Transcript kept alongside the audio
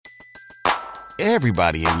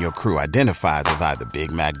Everybody in your crew identifies as either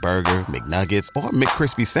Big Mac Burger, McNuggets, or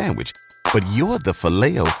McCrispy Sandwich. But you're the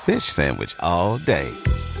Filet-O-Fish Sandwich all day.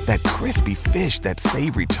 That crispy fish, that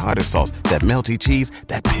savory tartar sauce, that melty cheese,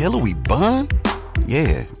 that pillowy bun.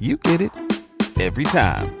 Yeah, you get it. Every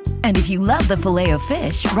time. And if you love the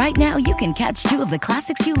Filet-O-Fish, right now you can catch two of the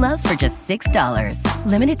classics you love for just $6.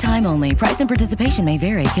 Limited time only. Price and participation may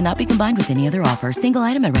vary. Cannot be combined with any other offer. Single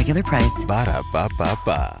item at regular price.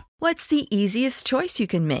 Ba-da-ba-ba-ba. What's the easiest choice you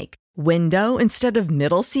can make? Window instead of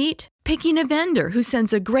middle seat? Picking a vendor who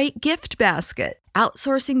sends a great gift basket?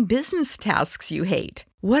 Outsourcing business tasks you hate?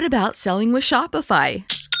 What about selling with Shopify?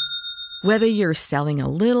 Whether you're selling a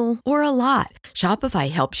little or a lot,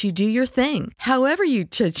 Shopify helps you do your thing, however you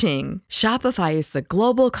cha-ching. Shopify is the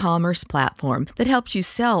global commerce platform that helps you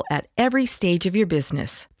sell at every stage of your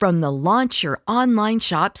business. From the launch your online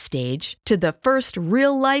shop stage to the first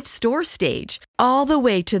real-life store stage, all the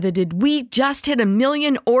way to the did we just hit a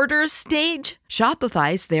million orders stage.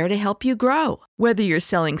 Shopify's there to help you grow. Whether you're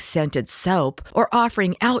selling scented soap or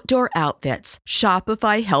offering outdoor outfits,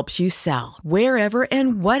 Shopify helps you sell. Wherever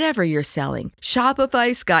and whatever you're selling,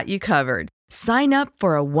 Shopify's got you covered. Sign up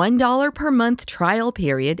for a $1 per month trial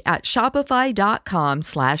period at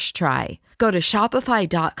shopify.com/try. Go to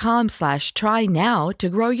shopify.com/try now to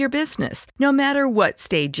grow your business, no matter what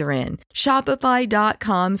stage you're in.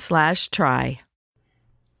 Shopify.com/try.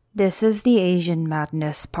 This is the Asian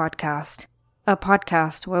Madness Podcast, a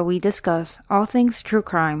podcast where we discuss all things true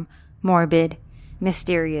crime, morbid,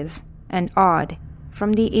 mysterious, and odd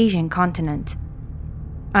from the Asian continent.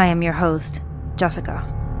 I am your host,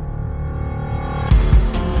 Jessica.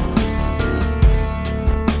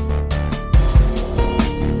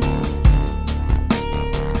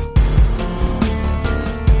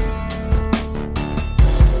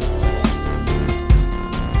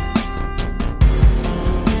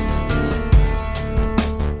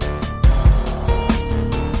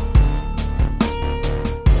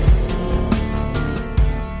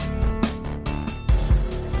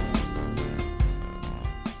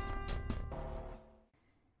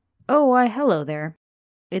 Oh, why hello there.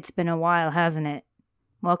 It's been a while, hasn't it?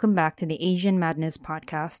 Welcome back to the Asian Madness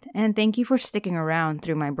Podcast, and thank you for sticking around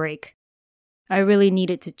through my break. I really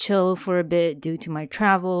needed to chill for a bit due to my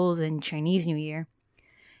travels and Chinese New Year.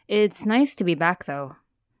 It's nice to be back though.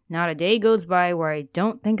 Not a day goes by where I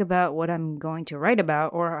don't think about what I'm going to write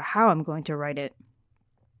about or how I'm going to write it.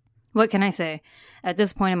 What can I say? At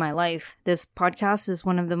this point in my life, this podcast is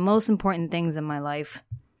one of the most important things in my life.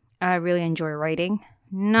 I really enjoy writing.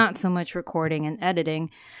 Not so much recording and editing,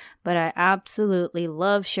 but I absolutely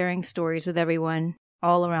love sharing stories with everyone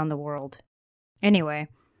all around the world. Anyway,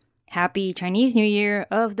 happy Chinese New Year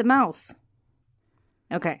of the mouse!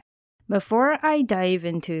 Okay, before I dive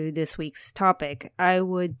into this week's topic, I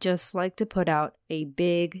would just like to put out a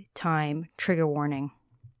big time trigger warning.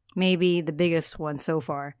 Maybe the biggest one so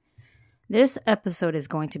far. This episode is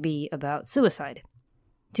going to be about suicide.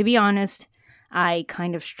 To be honest, I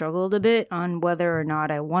kind of struggled a bit on whether or not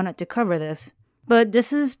I wanted to cover this, but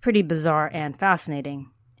this is pretty bizarre and fascinating,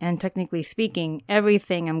 and technically speaking,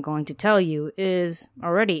 everything I'm going to tell you is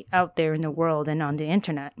already out there in the world and on the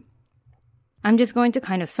internet. I'm just going to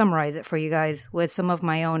kind of summarize it for you guys with some of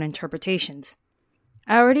my own interpretations.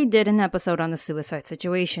 I already did an episode on the suicide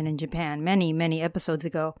situation in Japan many episodes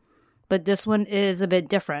ago, but this one is a bit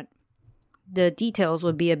different. The details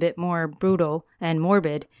would be a bit more brutal and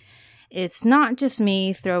morbid. It's not just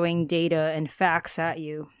me throwing data and facts at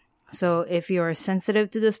you. So if you're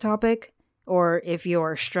sensitive to this topic, or if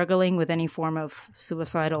you're struggling with any form of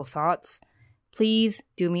suicidal thoughts, please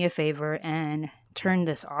do me a favor and turn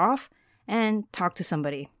this off and talk to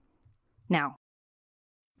somebody. Now,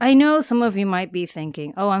 I know some of you might be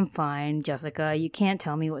thinking, oh, I'm fine, Jessica, you can't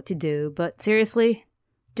tell me what to do, but seriously,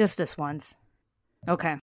 just this once.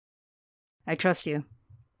 Okay, I trust you.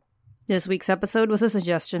 This week's episode was a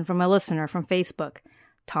suggestion from a listener from Facebook,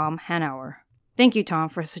 Tom Hanauer. Thank you, Tom,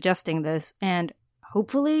 for suggesting this, and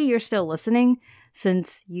hopefully you're still listening,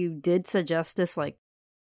 since you did suggest this like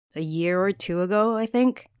a year or two ago, I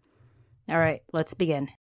think. Alright, let's begin.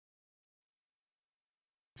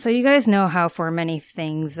 So you guys know how for many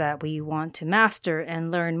things that we want to master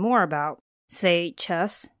and learn more about, say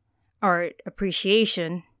chess, art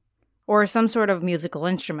appreciation, or some sort of musical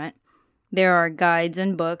instrument, there are guides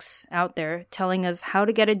and books out there telling us how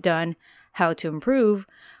to get it done, how to improve,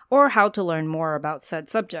 or how to learn more about said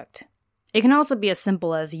subject. It can also be as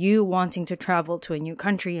simple as you wanting to travel to a new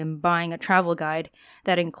country and buying a travel guide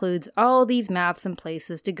that includes all these maps and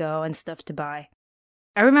places to go and stuff to buy.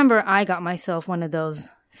 I remember I got myself one of those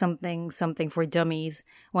something for dummies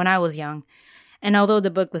when I was young, And although the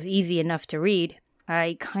book was easy enough to read,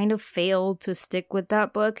 I kind of failed to stick with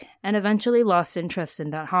that book and eventually lost interest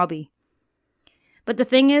in that hobby. But the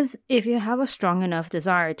thing is, if you have a strong enough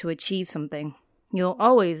desire to achieve something, you'll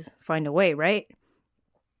always find a way, right?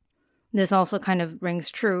 This also kind of rings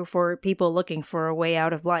true for people looking for a way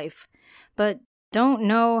out of life, but don't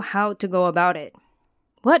know how to go about it.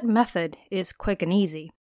 What method is quick and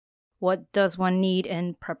easy? What does one need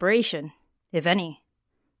in preparation, if any?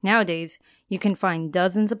 Nowadays, you can find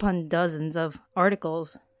dozens upon dozens of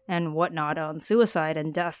articles and whatnot on suicide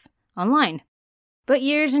and death online. But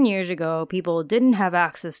years and years ago, people didn't have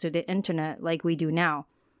access to the internet like we do now.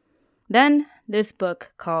 Then, this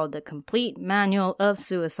book called The Complete Manual of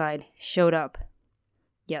Suicide showed up.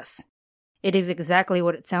 Yes, it is exactly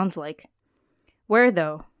what it sounds like. Where,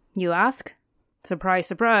 though, you ask? Surprise,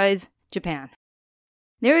 surprise, Japan.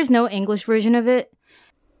 There is no English version of it,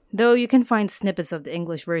 though you can find snippets of the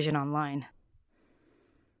English version online.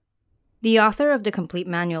 The author of The Complete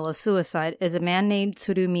Manual of Suicide is a man named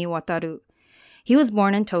Tsurumi Wataru. He was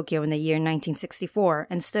born in Tokyo in the year 1964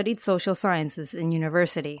 and studied social sciences in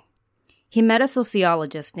university. He met a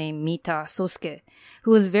sociologist named Mita Sosuke,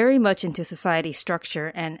 who was very much into society structure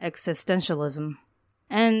and existentialism.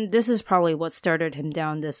 And this is probably what started him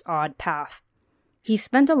down this odd path. He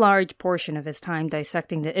spent a large portion of his time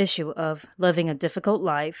dissecting the issue of living a difficult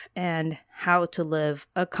life and how to live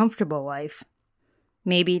a comfortable life,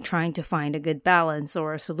 maybe trying to find a good balance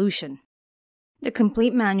or a solution. The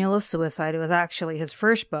Complete Manual of Suicide was actually his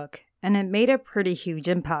first book, and it made a pretty huge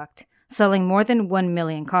impact, selling more than 1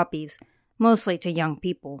 million copies, mostly to young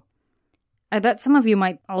people. I bet some of you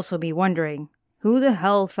might also be wondering, who the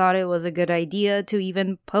hell thought it was a good idea to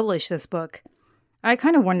even publish this book? I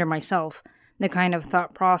kind of wonder myself, the kind of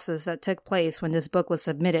thought process that took place when this book was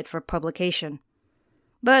submitted for publication.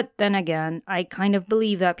 But then again, I kind of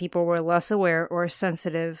believe that people were less aware or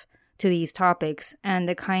sensitive to these topics and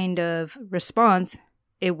the kind of response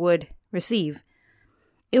it would receive.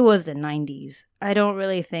 It was the 90s. I don't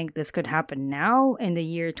really think this could happen now in the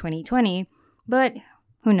year 2020, but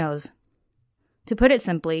who knows? To put it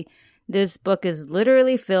simply, this book is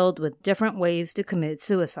literally filled with different ways to commit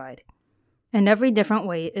suicide. And every different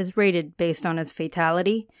way is rated based on its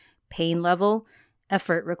fatality, pain level,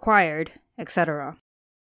 effort required, etc.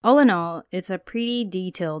 All in all, it's a pretty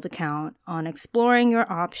detailed account on exploring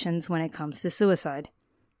your options when it comes to suicide.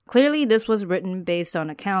 Clearly, this was written based on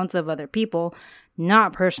accounts of other people,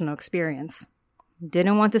 not personal experience.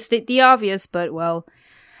 Didn't want to state the obvious, but well,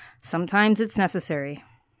 sometimes it's necessary.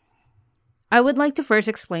 I would like to first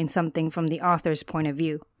explain something from the author's point of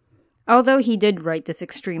view. Although he did write this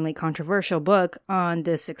extremely controversial book on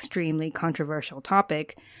this extremely controversial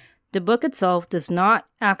topic, the book itself does not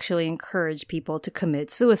actually encourage people to commit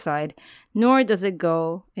suicide, nor does it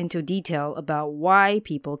go into detail about why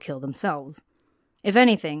people kill themselves. If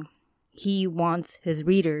anything, he wants his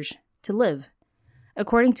readers to live.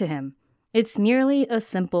 According to him, it's merely a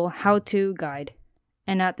simple how-to guide,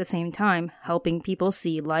 and at the same time helping people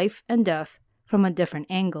see life and death from a different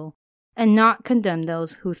angle, and not condemn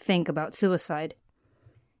those who think about suicide.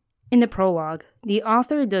 In the prologue, the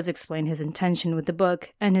author does explain his intention with the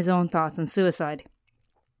book and his own thoughts on suicide.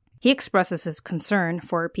 He expresses his concern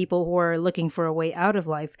for people who are looking for a way out of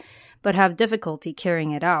life but have difficulty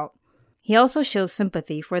carrying it out. He also shows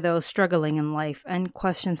sympathy for those struggling in life and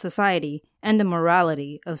questions society and the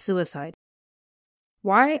morality of suicide.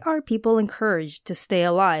 Why are people encouraged to stay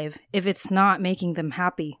alive if it's not making them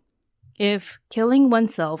happy? If killing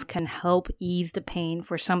oneself can help ease the pain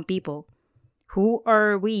for some people, who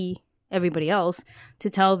are we, everybody else, to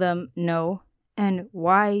tell them no, and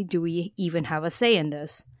why do we even have a say in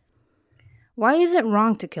this? Why is it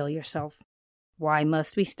wrong to kill yourself? Why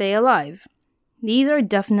must we stay alive? These are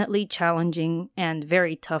definitely challenging and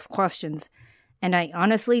very tough questions, and I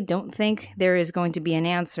honestly don't think there is going to be an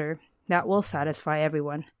answer that will satisfy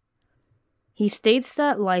everyone. He states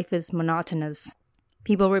that life is monotonous.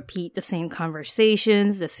 People repeat the same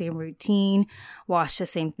conversations, the same routine, watch the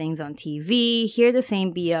same things on TV, hear the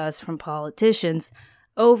same BS from politicians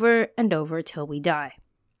over and over till we die.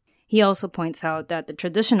 He also points out that the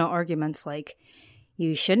traditional arguments like,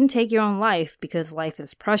 you shouldn't take your own life because life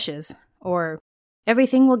is precious, or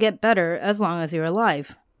everything will get better as long as you're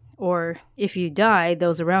alive, or if you die,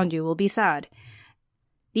 those around you will be sad.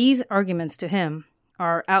 These arguments to him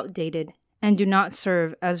are outdated and do not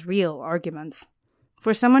serve as real arguments.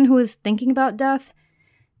 For someone who is thinking about death,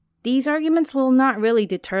 these arguments will not really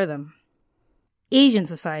deter them. Asian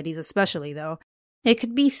societies especially, though, it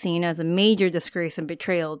could be seen as a major disgrace and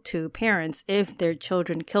betrayal to parents if their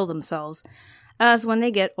children kill themselves, as when they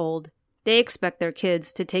get old, they expect their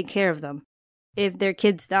kids to take care of them. If their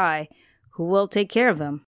kids die, who will take care of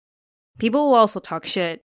them? People will also talk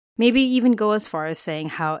shit, maybe even go as far as saying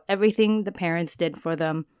how everything the parents did for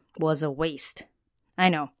them was a waste. I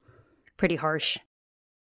know, pretty harsh.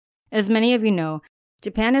 As many of you know,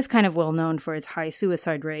 Japan is kind of well known for its high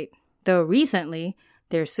suicide rate, though recently,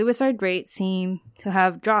 their suicide rate seemed to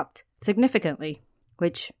have dropped significantly,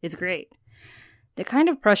 which is great. The kind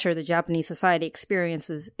of pressure the Japanese society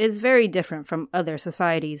experiences is very different from other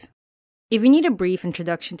societies. If you need a brief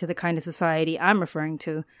introduction to the kind of society I'm referring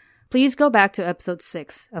to, please go back to episode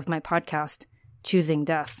 6 of my podcast, Choosing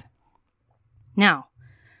Death. Now,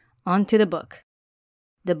 on to the book.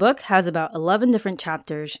 The book has about 11 different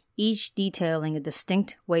chapters, each detailing a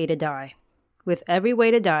distinct way to die. With every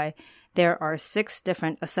way to die, there are 6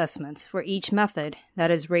 different assessments for each method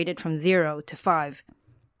that is rated from 0 to 5.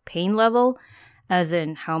 Pain level, as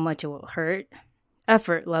in how much it will hurt.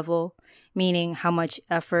 Effort level, meaning how much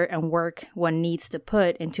effort and work one needs to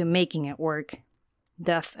put into making it work.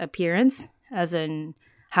 Death appearance, as in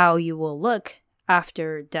how you will look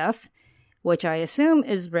after death, which I assume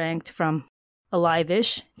is ranked from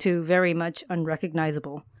alive-ish to very much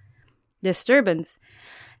unrecognizable. Disturbance,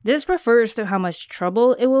 this refers to how much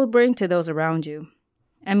trouble it will bring to those around you.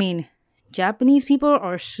 I mean, Japanese people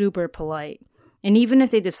are super polite, and even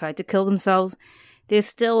if they decide to kill themselves, they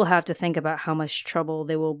still have to think about how much trouble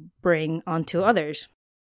they will bring onto others.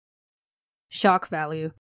 Shock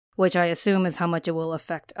value, which I assume is how much it will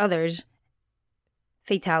affect others.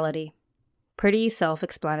 Fatality. Pretty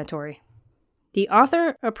self-explanatory. The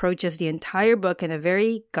author approaches the entire book in a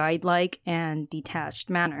very guide-like and detached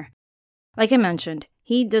manner. Like I mentioned,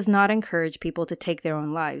 he does not encourage people to take their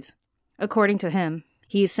own lives. According to him,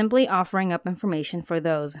 he is simply offering up information for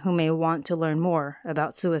those who may want to learn more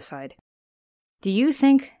about suicide. Do you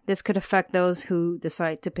think this could affect those who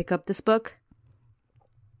decide to pick up this book?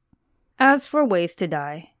 As for ways to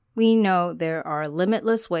die, we know there are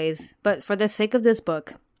limitless ways, but for the sake of this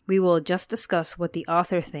book, we will just discuss what the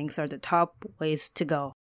author thinks are the top ways to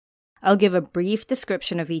go. I'll give a brief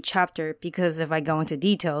description of each chapter because if I go into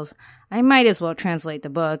details, I might as well translate the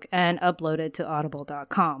book and upload it to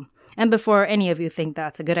audible.com. And before any of you think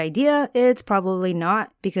that's a good idea, it's probably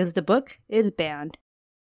not because the book is banned.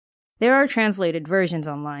 There are translated versions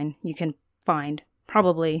online you can find,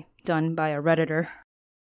 probably done by a Redditor.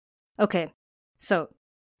 Okay, so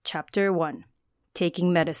Chapter 1,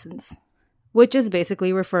 Taking Medicines, which is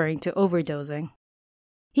basically referring to overdosing.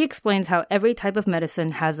 He explains how every type of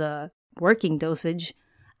medicine has a working dosage,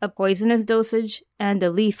 a poisonous dosage, and a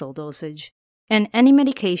lethal dosage, and any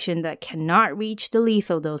medication that cannot reach the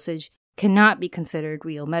lethal dosage cannot be considered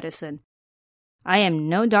real medicine. I am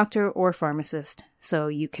no doctor or pharmacist, so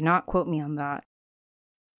you cannot quote me on that.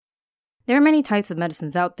 There are many types of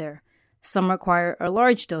medicines out there. Some require a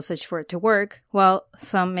large dosage for it to work, while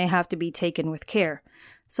some may have to be taken with care.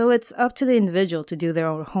 So it's up to the individual to do their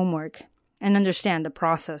own homework and understand the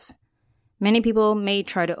process. Many people may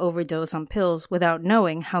try to overdose on pills without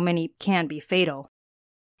knowing how many can be fatal.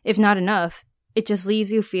 If not enough, it just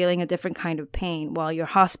leaves you feeling a different kind of pain while you're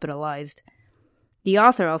hospitalized. The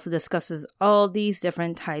author also discusses all these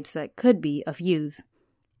different types that could be of use.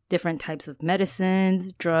 Different types of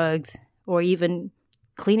medicines, drugs, or even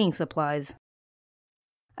cleaning supplies.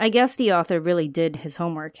 I guess the author really did his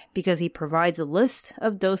homework because he provides a list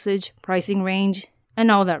of dosage, pricing range,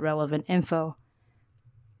 and all that relevant info.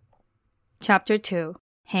 Chapter 2,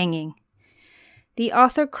 Hanging. The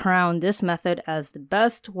author crowned this method as the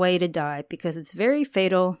best way to die because it's very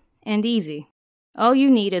fatal and easy. All you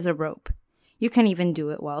need is a rope. You can even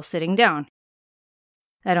do it while sitting down.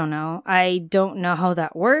 I don't know. I don't know how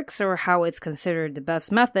that works or how it's considered the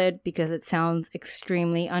best method because it sounds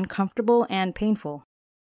extremely uncomfortable and painful.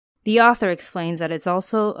 The author explains that it's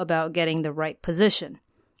also about getting the right position.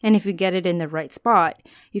 And if you get it in the right spot,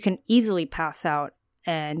 you can easily pass out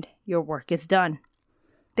and your work is done.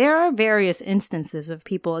 There are various instances of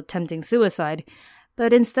people attempting suicide,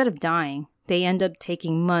 but instead of dying, they end up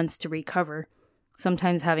taking months to recover,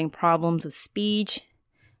 sometimes having problems with speech,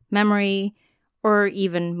 memory, or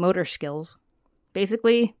even motor skills.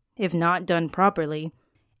 Basically, if not done properly,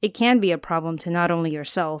 it can be a problem to not only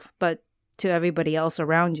yourself, but to everybody else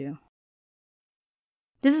around you.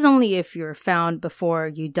 This is only if you're found before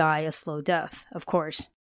you die a slow death, of course.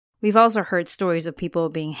 We've also heard stories of people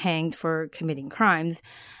being hanged for committing crimes,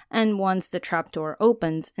 and once the trapdoor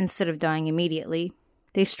opens, instead of dying immediately,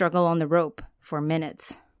 they struggle on the rope for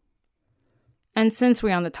minutes. And since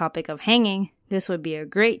we're on the topic of hanging, this would be a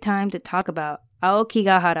great time to talk about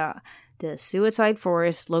Aokigahara, the suicide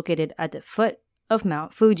forest located at the foot of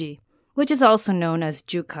Mount Fuji, which is also known as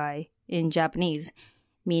Jukai in Japanese,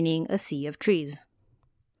 meaning a sea of trees.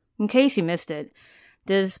 In case you missed it,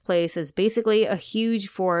 this place is basically a huge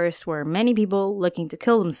forest where many people looking to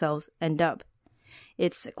kill themselves end up.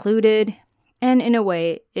 It's secluded, and in a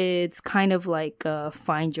way, it's kind of like a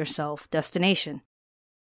find-yourself destination.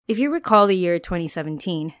 If you recall the year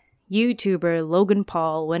 2017, YouTuber Logan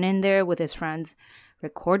Paul went in there with his friends,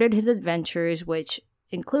 recorded his adventures, which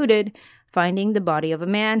included finding the body of a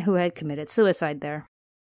man who had committed suicide there.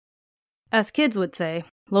 As kids would say,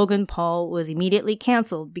 Logan Paul was immediately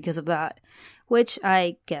cancelled because of that, which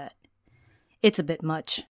I get. It's a bit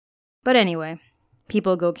much. But anyway,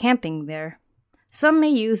 people go camping there. Some may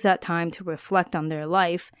use that time to reflect on their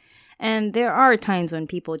life, and there are times when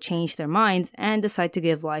people change their minds and decide to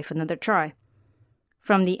give life another try.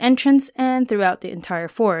 From the entrance and throughout the entire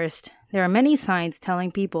forest, there are many signs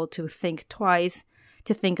telling people to think twice,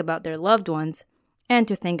 to think about their loved ones, and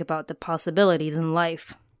to think about the possibilities in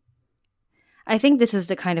life. I think this is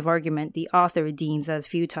the kind of argument the author deems as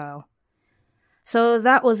futile. So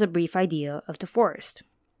that was a brief idea of the forest.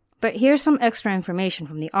 But here's some extra information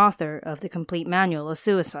from the author of the Complete Manual of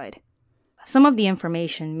Suicide. Some of the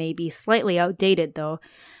information may be slightly outdated though,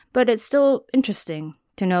 but it's still interesting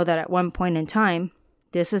to know that at one point in time,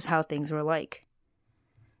 this is how things were like.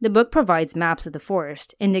 The book provides maps of the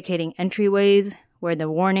forest, indicating entryways, where the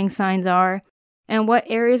warning signs are, and what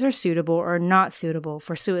areas are suitable or not suitable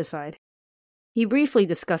for suicide. He briefly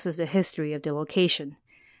discusses the history of the location,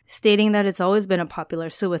 stating that it's always been a popular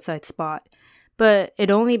suicide spot, but it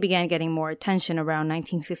only began getting more attention around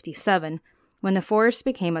 1957 when the forest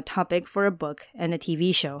became a topic for a book and a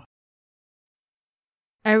TV show.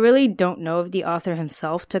 I really don't know if the author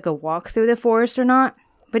himself took a walk through the forest or not,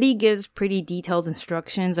 but he gives pretty detailed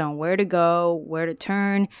instructions on where to go, where to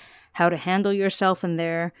turn, how to handle yourself in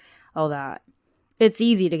there, all that. It's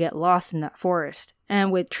easy to get lost in that forest,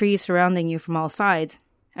 and with trees surrounding you from all sides,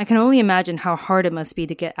 I can only imagine how hard it must be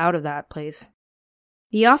to get out of that place.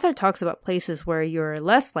 The author talks about places where you're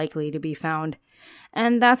less likely to be found,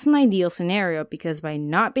 and that's an ideal scenario because by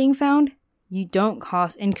not being found, you don't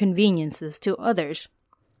cause inconveniences to others.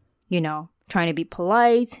 You know, trying to be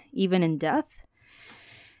polite, even in death.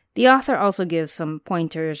 The author also gives some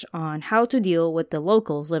pointers on how to deal with the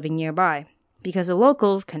locals living nearby, because the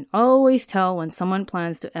locals can always tell when someone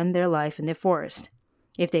plans to end their life in the forest.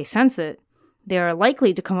 If they sense it, they are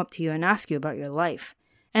likely to come up to you and ask you about your life.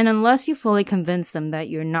 And unless you fully convince them that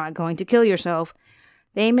you're not going to kill yourself,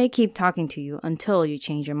 they may keep talking to you until you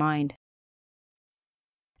change your mind.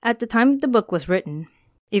 At the time the book was written,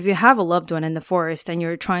 if you have a loved one in the forest and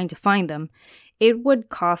you're trying to find them, it would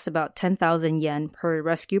cost about 10,000 yen per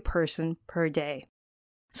rescue person per day.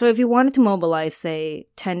 So if you wanted to mobilize, say,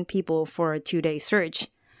 10 people for a 2-day search,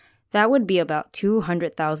 that would be about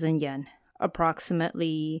 200,000 yen,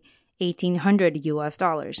 approximately $1,800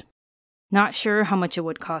 US. Not sure how much it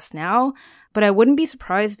would cost now, but I wouldn't be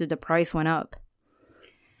surprised if the price went up.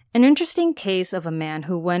 An interesting case of a man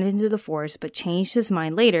who went into the forest but changed his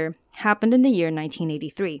mind later happened in the year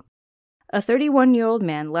 1983. A 31-year-old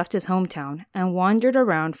man left his hometown and wandered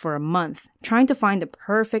around for a month trying to find the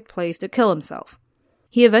perfect place to kill himself.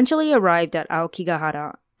 He eventually arrived at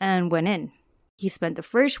Aokigahara and went in. He spent the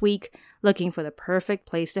first week looking for the perfect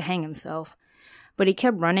place to hang himself, but he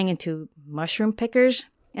kept running into mushroom pickers,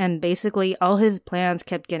 and basically all his plans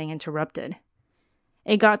kept getting interrupted.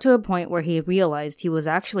 It got to a point where he realized he was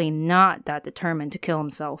actually not that determined to kill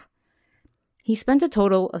himself. He spent a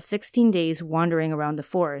total of 16 days wandering around the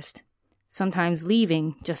forest, sometimes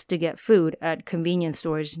leaving just to get food at convenience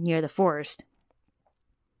stores near the forest.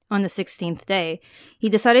 On the 16th day, he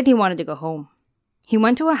decided he wanted to go home. He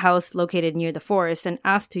went to a house located near the forest and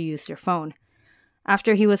asked to use their phone.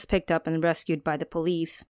 After he was picked up and rescued by the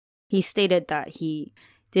police, he stated that he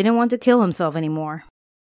didn't want to kill himself anymore.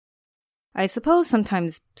 I suppose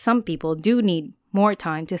sometimes some people do need more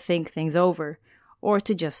time to think things over, or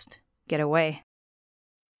to just get away.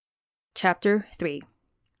 Chapter 3.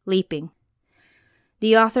 Leaping.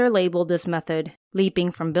 The author labeled this method, leaping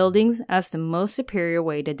from buildings, as the most superior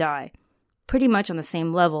way to die, pretty much on the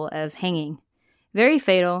same level as hanging. Very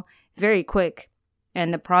fatal, very quick,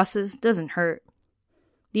 and the process doesn't hurt.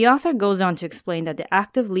 The author goes on to explain that the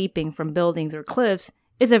act of leaping from buildings or cliffs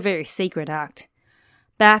is a very sacred act.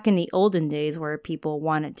 Back in the olden days where people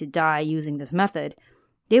wanted to die using this method,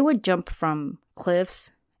 they would jump from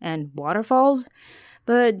cliffs and waterfalls,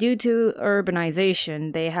 but due to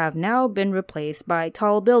urbanization, they have now been replaced by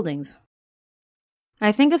tall buildings.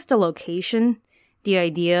 I think it's the location, the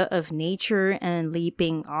idea of nature and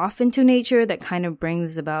leaping off into nature that kind of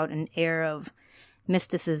brings about an air of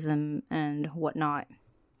mysticism and whatnot.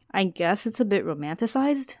 I guess it's a bit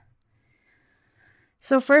romanticized.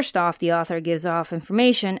 So first off, the author gives off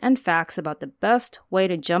information and facts about the best way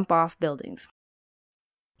to jump off buildings.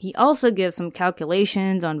 He also gives some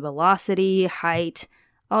calculations on velocity, height,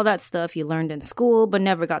 all that stuff you learned in school but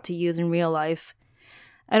never got to use in real life.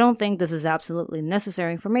 I don't think this is absolutely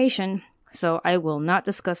necessary information, so I will not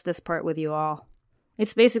discuss this part with you all.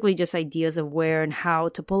 It's basically just ideas of where and how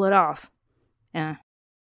to pull it off.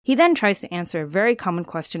 He then tries to answer a very common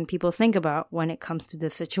question people think about when it comes to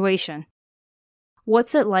this situation.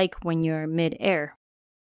 What's it like when you're mid-air?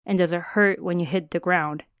 And does it hurt when you hit the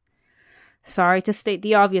ground? Sorry to state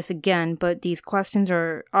the obvious again, but these questions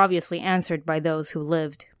are obviously answered by those who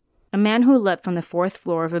lived. A man who leapt from the 4th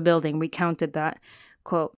floor of a building recounted that,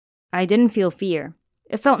 quote, I didn't feel fear.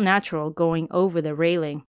 It felt natural going over the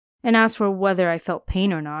railing. And as for whether I felt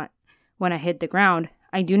pain or not, when I hit the ground,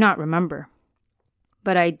 I do not remember.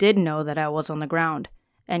 But I did know that I was on the ground,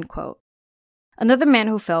 end quote. Another man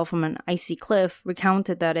who fell from an icy cliff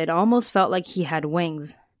recounted that it almost felt like he had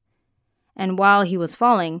wings. And while he was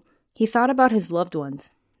falling, he thought about his loved ones,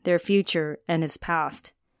 their future, and his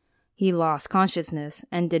past. He lost consciousness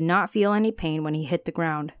and did not feel any pain when he hit the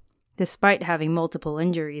ground, despite having multiple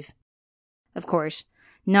injuries. Of course,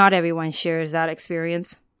 not everyone shares that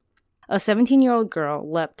experience. A 17-year-old girl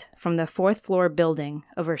leapt from the 4th floor building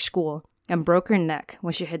of her school and broke her neck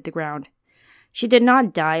when she hit the ground. She did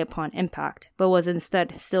not die upon impact, but was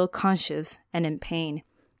instead still conscious and in pain,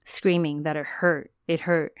 screaming that it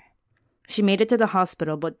hurt. She made it to the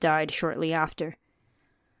hospital but died shortly after.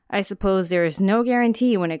 I suppose there is no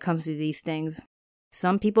guarantee when it comes to these things.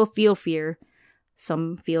 Some people feel fear,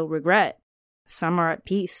 some feel regret, some are at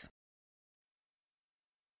peace.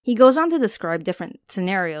 He goes on to describe different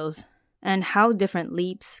scenarios and how different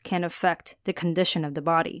leaps can affect the condition of the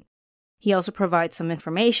body. He also provides some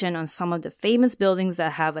information on some of the famous buildings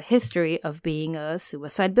that have a history of being a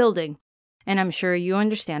suicide building, and I'm sure you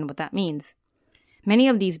understand what that means. Many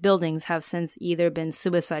of these buildings have since either been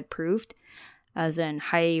suicide-proofed, as in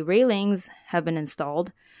high railings have been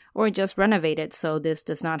installed, or just renovated so this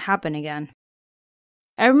does not happen again.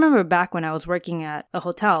 I remember back when I was working at a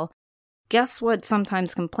hotel, guests would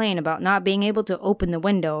sometimes complain about not being able to open the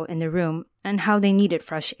window in the room and how they needed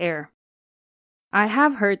fresh air. I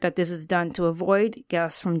have heard that this is done to avoid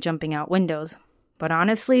guests from jumping out windows, but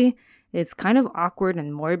honestly, it's kind of awkward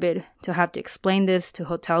and morbid to have to explain this to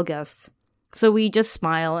hotel guests. So we just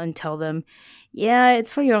smile and tell them, yeah,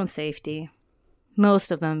 it's for your own safety.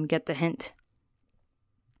 Most of them get the hint.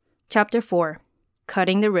 Chapter 4.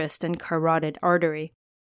 Cutting the wrist and carotid artery.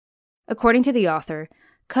 According to the author,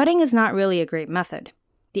 cutting is not really a great method.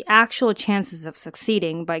 The actual chances of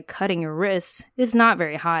succeeding by cutting your wrists is not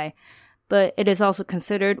very high, but it is also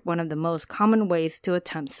considered one of the most common ways to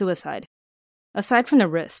attempt suicide. Aside from the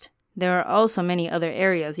wrist, there are also many other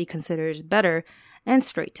areas he considers better and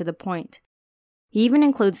straight to the point. He even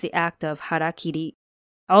includes the act of harakiri,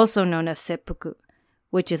 also known as seppuku,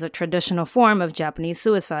 which is a traditional form of Japanese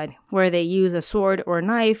suicide, where they use a sword or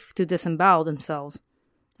knife to disembowel themselves.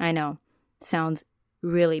 I know, sounds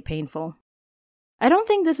really painful. I don't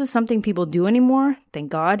think this is something people do anymore, thank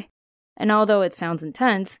God. And although it sounds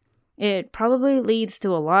intense, it probably leads to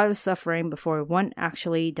a lot of suffering before one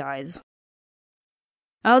actually dies.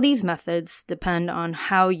 All these methods depend on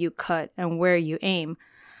how you cut and where you aim,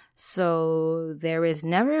 so there is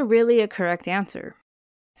never really a correct answer.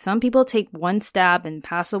 Some people take one stab and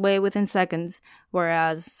pass away within seconds,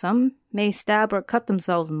 whereas some may stab or cut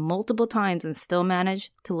themselves multiple times and still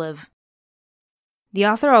manage to live. The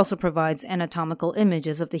author also provides anatomical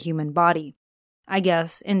images of the human body, I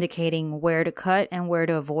guess indicating where to cut and where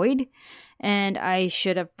to avoid, and I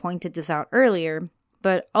should have pointed this out earlier,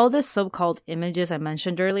 but all the so-called images I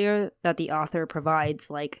mentioned earlier that the author provides,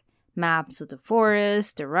 like maps of the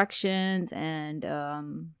forest, directions, and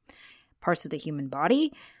parts of the human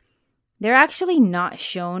body, they're actually not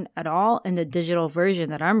shown at all in the digital version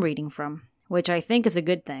that I'm reading from, which I think is a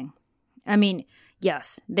good thing. I mean,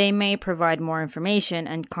 yes, they may provide more information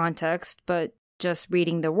and context, but just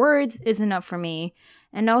reading the words isn't enough for me,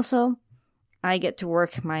 and also, I get to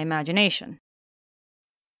work my imagination.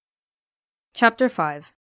 Chapter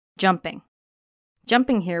 5. Jumping.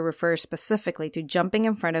 Jumping here refers specifically to jumping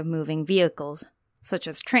in front of moving vehicles, such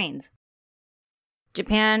as trains.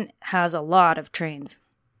 Japan has a lot of trains.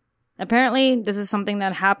 Apparently, this is something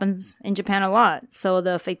that happens in Japan a lot, so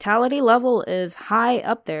the fatality level is high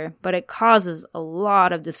up there, but it causes a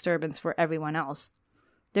lot of disturbance for everyone else.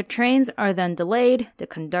 The trains are then delayed, the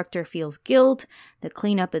conductor feels guilt, the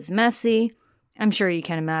cleanup is messy. I'm sure you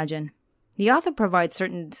can imagine. The author provides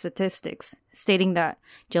certain statistics, stating that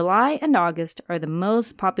July and August are the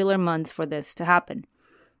most popular months for this to happen.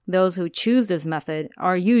 Those who choose this method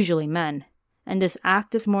are usually men, and this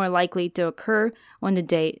act is more likely to occur when the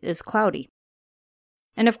day is cloudy.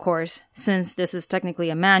 And of course, since this is technically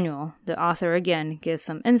a manual, the author again gives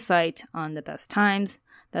some insight on the best times,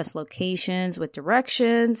 best locations with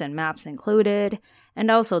directions and maps included,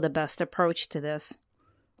 and also the best approach to this.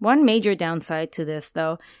 One major downside to this,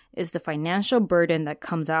 though, is the financial burden that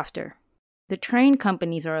comes after. The train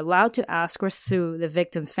companies are allowed to ask or sue the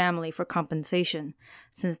victim's family for compensation,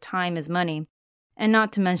 since time is money, and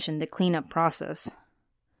not to mention the cleanup process.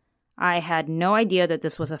 I had no idea that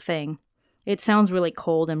this was a thing. It sounds really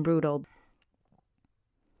cold and brutal.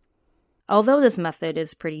 Although this method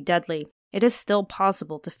is pretty deadly, it is still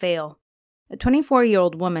possible to fail. A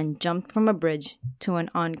 24-year-old woman jumped from a bridge to an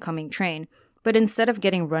oncoming train, but instead of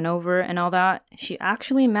getting run over and all that, she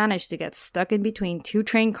actually managed to get stuck in between two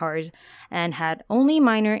train cars and had only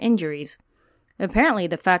minor injuries. Apparently,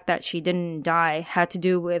 the fact that she didn't die had to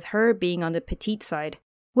do with her being on the petite side,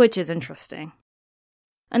 which is interesting.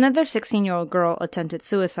 Another 16-year-old girl attempted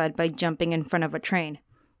suicide by jumping in front of a train.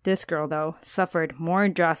 This girl, though, suffered more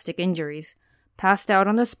drastic injuries, passed out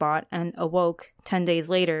on the spot, and awoke 10 days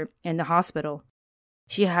later in the hospital.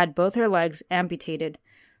 She had both her legs amputated,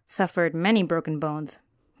 suffered many broken bones,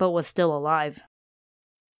 but was still alive.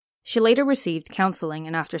 She later received counseling,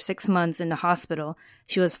 and after 6 months in the hospital,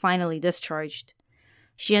 she was finally discharged.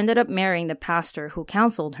 She ended up marrying the pastor who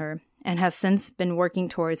counseled her, and has since been working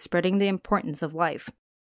towards spreading the importance of life.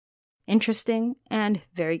 Interesting and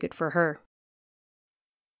very good for her.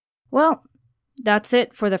 Well, that's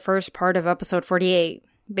it for the first part of episode 48,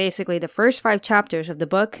 basically the first 5 chapters of the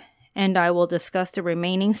book, and I will discuss the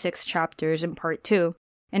remaining 6 chapters in part 2,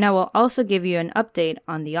 and I will also give you an update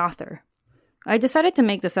on the author. I decided to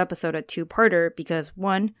make this episode a 2-parter because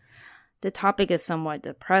 1, the topic is somewhat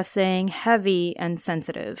depressing, heavy, and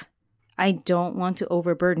sensitive. I don't want to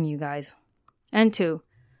overburden you guys. And 2,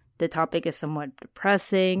 the topic is somewhat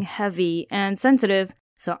depressing, heavy, and sensitive,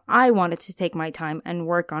 so I wanted to take my time and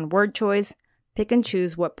work on word choice, pick and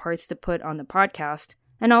choose what parts to put on the podcast,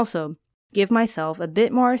 and also give myself a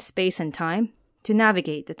bit more space and time to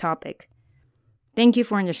navigate the topic. Thank you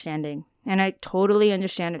for understanding, and I totally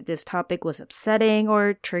understand if this topic was upsetting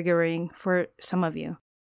or triggering for some of you.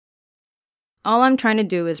 All I'm trying to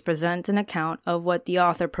do is present an account of what the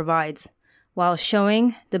author provides, while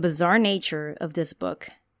showing the bizarre nature of this book.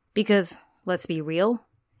 Because, let's be real,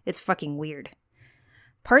 it's fucking weird.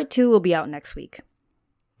 Part 2 will be out next week.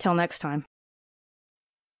 Till next time.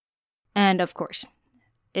 And of course,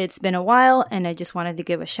 it's been a while, and I just wanted to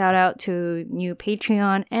give a shout out to new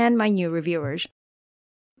Patreon and my new reviewers.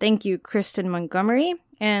 Thank you, Kristen Montgomery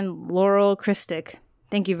and Laurel Christic.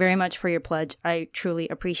 Thank you very much for your pledge. I truly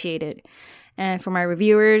appreciate it. And for my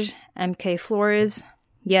reviewers, MK Flores,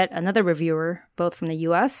 yet another reviewer, both from the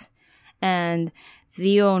US, and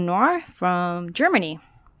Zio Noir from Germany.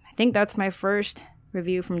 I think that's my first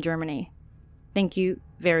review from Germany. Thank you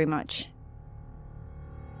very much.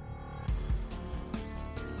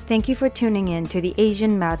 Thank you for tuning in to the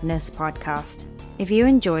Asian Madness podcast. If you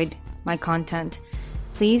enjoyed my content,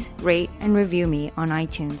 please rate and review me on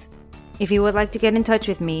iTunes. If you would like to get in touch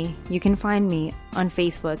with me, you can find me on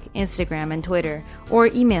Facebook, Instagram, and Twitter, or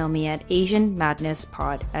email me at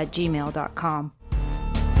asianmadnesspod@gmail.com.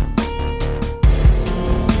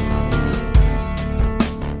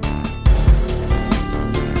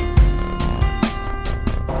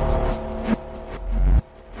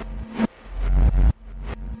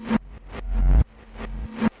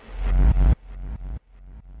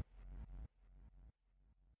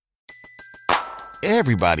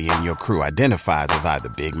 Everybody in your crew identifies as either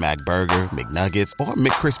Big Mac Burger, McNuggets, or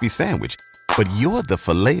McCrispy Sandwich. But you're the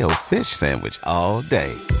Filet-O-Fish Sandwich all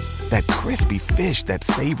day. That crispy fish, that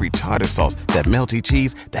savory tartar sauce, that melty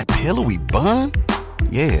cheese, that pillowy bun.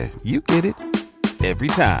 Yeah, you get it. Every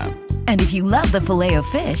time. And if you love the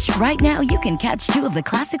Filet-O-Fish, right now you can catch 2 of the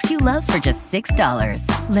classics you love for just $6.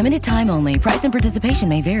 Limited time only. Price and participation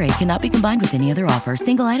may vary. Cannot be combined with any other offer.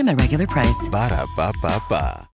 Single item at regular price. Ba-da-ba-ba-ba.